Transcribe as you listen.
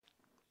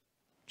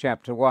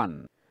Chapter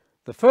 1.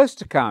 The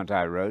first account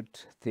I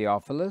wrote,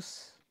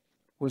 Theophilus,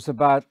 was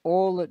about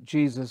all that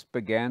Jesus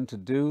began to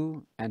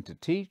do and to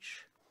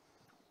teach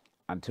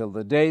until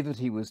the day that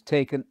he was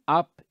taken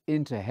up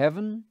into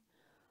heaven,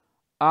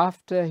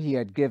 after he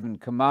had given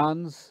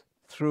commands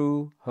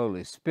through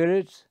Holy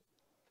Spirit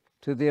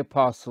to the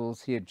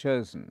apostles he had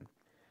chosen.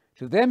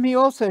 To them he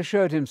also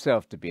showed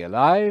himself to be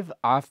alive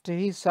after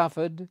he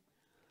suffered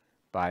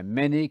by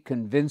many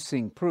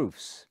convincing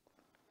proofs.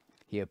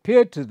 He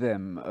appeared to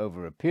them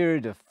over a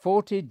period of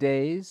 40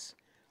 days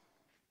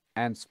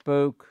and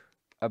spoke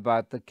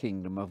about the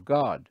kingdom of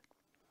God.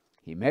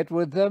 He met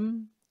with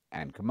them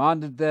and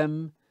commanded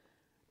them,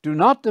 "Do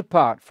not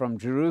depart from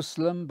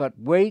Jerusalem, but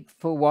wait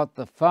for what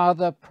the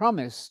Father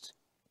promised,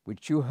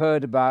 which you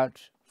heard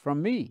about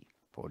from me.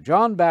 For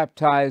John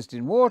baptized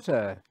in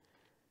water,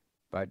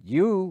 but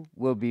you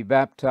will be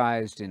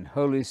baptized in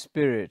Holy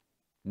Spirit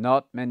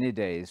not many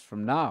days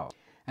from now."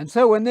 And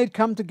so when they'd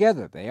come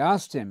together, they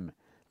asked him,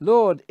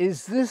 "Lord,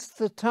 is this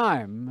the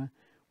time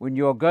when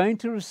you're going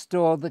to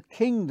restore the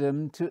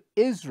kingdom to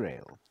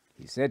Israel?"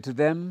 He said to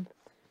them,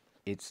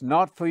 "It's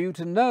not for you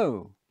to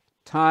know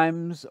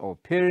times or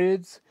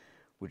periods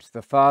which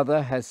the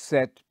Father has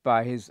set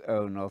by his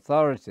own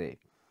authority.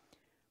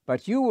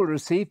 But you will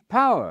receive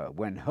power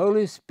when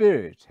Holy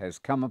Spirit has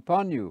come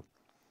upon you.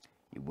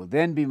 You will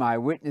then be my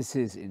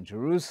witnesses in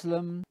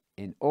Jerusalem,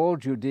 in all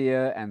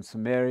Judea and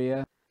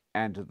Samaria,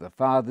 and to the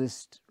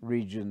farthest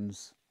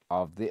regions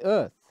of the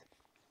earth."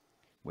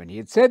 When he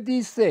had said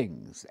these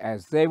things,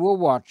 as they were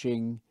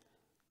watching,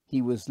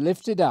 he was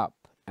lifted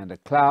up, and a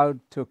cloud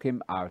took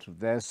him out of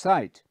their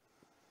sight.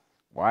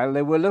 While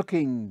they were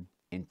looking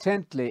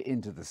intently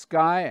into the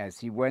sky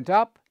as he went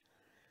up,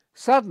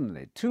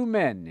 suddenly 2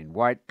 men in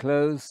white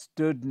clothes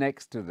stood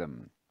next to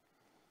them.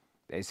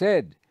 They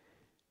said,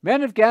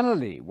 "Men of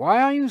Galilee,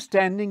 why are you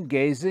standing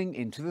gazing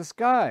into the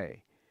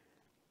sky?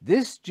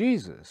 This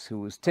Jesus, who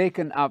was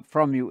taken up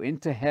from you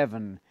into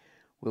heaven,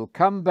 will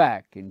come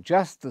back in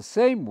just the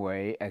same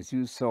way as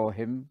you saw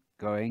him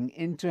going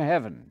into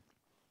heaven."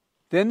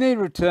 Then they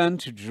returned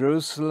to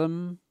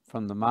Jerusalem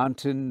from the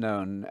mountain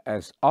known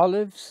as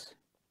Olives,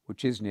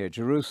 which is near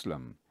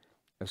Jerusalem,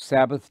 a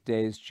Sabbath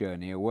day's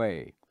journey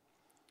away.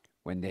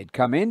 When they'd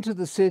come into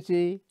the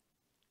city,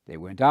 they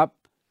went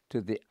up to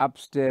the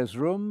upstairs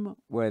room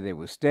where they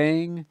were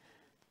staying.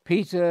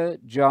 Peter,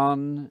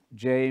 John,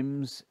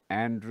 James,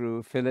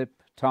 Andrew,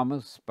 Philip,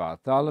 Thomas,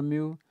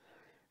 Bartholomew,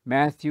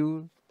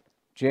 Matthew,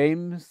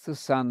 James the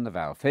son of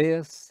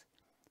Alphaeus,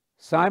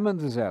 Simon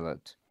the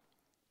Zealot,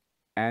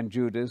 and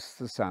Judas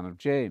the son of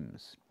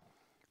James.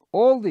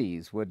 All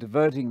these were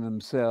devoting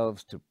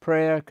themselves to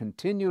prayer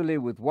continually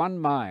with one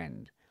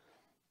mind,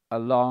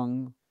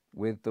 along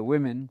with the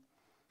women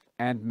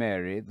and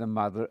Mary, the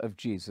mother of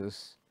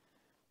Jesus,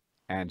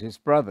 and his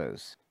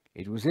brothers.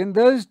 It was in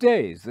those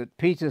days that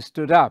Peter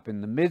stood up in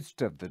the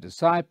midst of the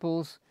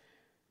disciples,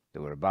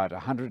 there were about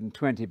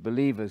 120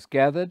 believers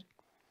gathered,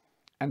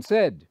 and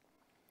said,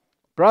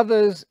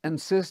 "Brothers and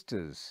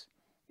sisters,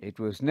 it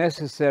was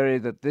necessary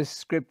that this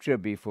scripture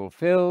be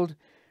fulfilled,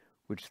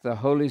 which the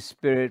Holy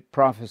Spirit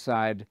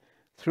prophesied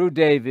through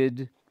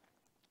David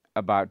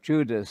about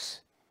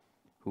Judas,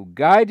 who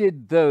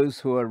guided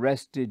those who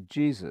arrested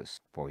Jesus,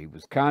 for he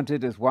was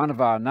counted as one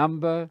of our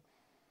number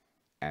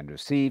and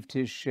received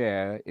his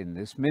share in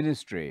this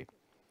ministry.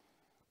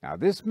 Now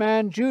this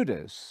man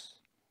Judas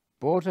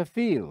bought a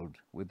field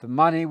with the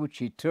money which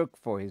he took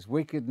for his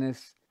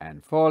wickedness,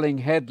 and falling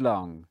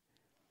headlong,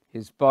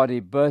 his body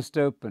burst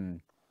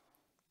open,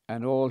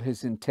 and all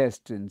his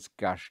intestines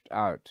gushed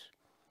out.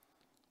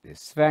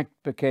 This fact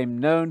became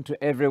known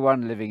to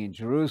everyone living in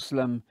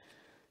Jerusalem,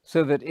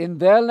 so that in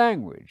their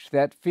language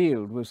that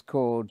field was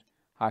called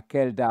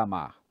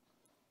Hakeldama,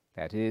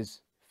 that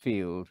is,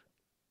 field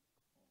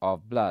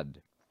of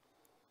blood.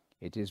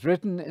 It is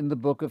written in the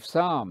book of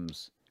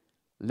Psalms,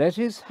 'Let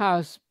his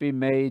house be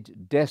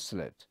made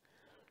desolate,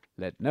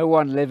 let no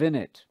one live in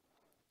it,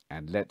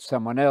 and let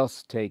someone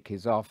else take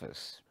his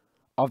office.'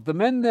 Of the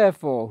men,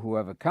 therefore, who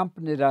have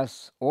accompanied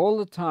us all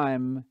the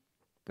time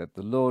that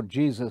the Lord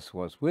Jesus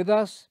was with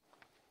us,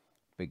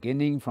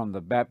 beginning from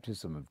the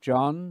baptism of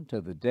John to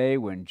the day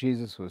when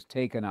Jesus was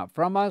taken up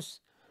from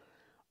us,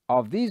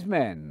 of these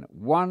men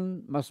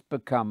one must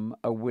become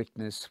a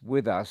witness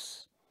with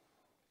us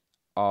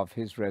of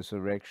his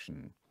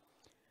resurrection."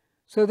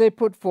 So they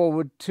put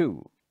forward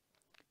 2,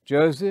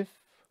 Joseph,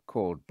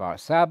 called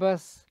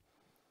Barsabbas,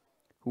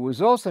 who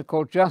was also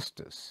called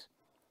Justus,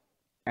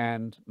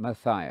 and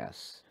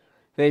Matthias.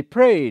 They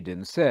prayed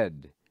and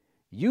said,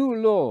 "You,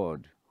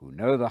 Lord, who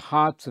know the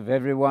hearts of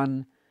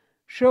everyone,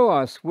 show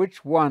us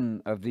which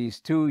one of these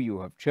 2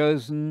 you have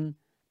chosen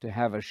to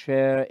have a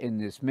share in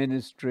this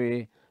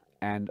ministry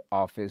and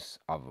office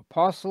of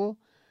apostle,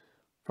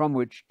 from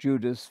which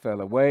Judas fell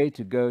away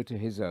to go to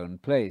his own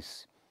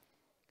place."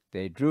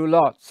 They drew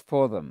lots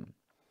for them,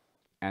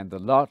 and the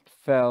lot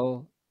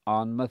fell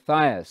on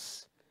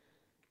Matthias,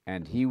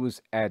 and he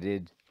was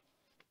added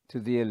to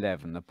the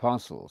 11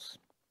 apostles.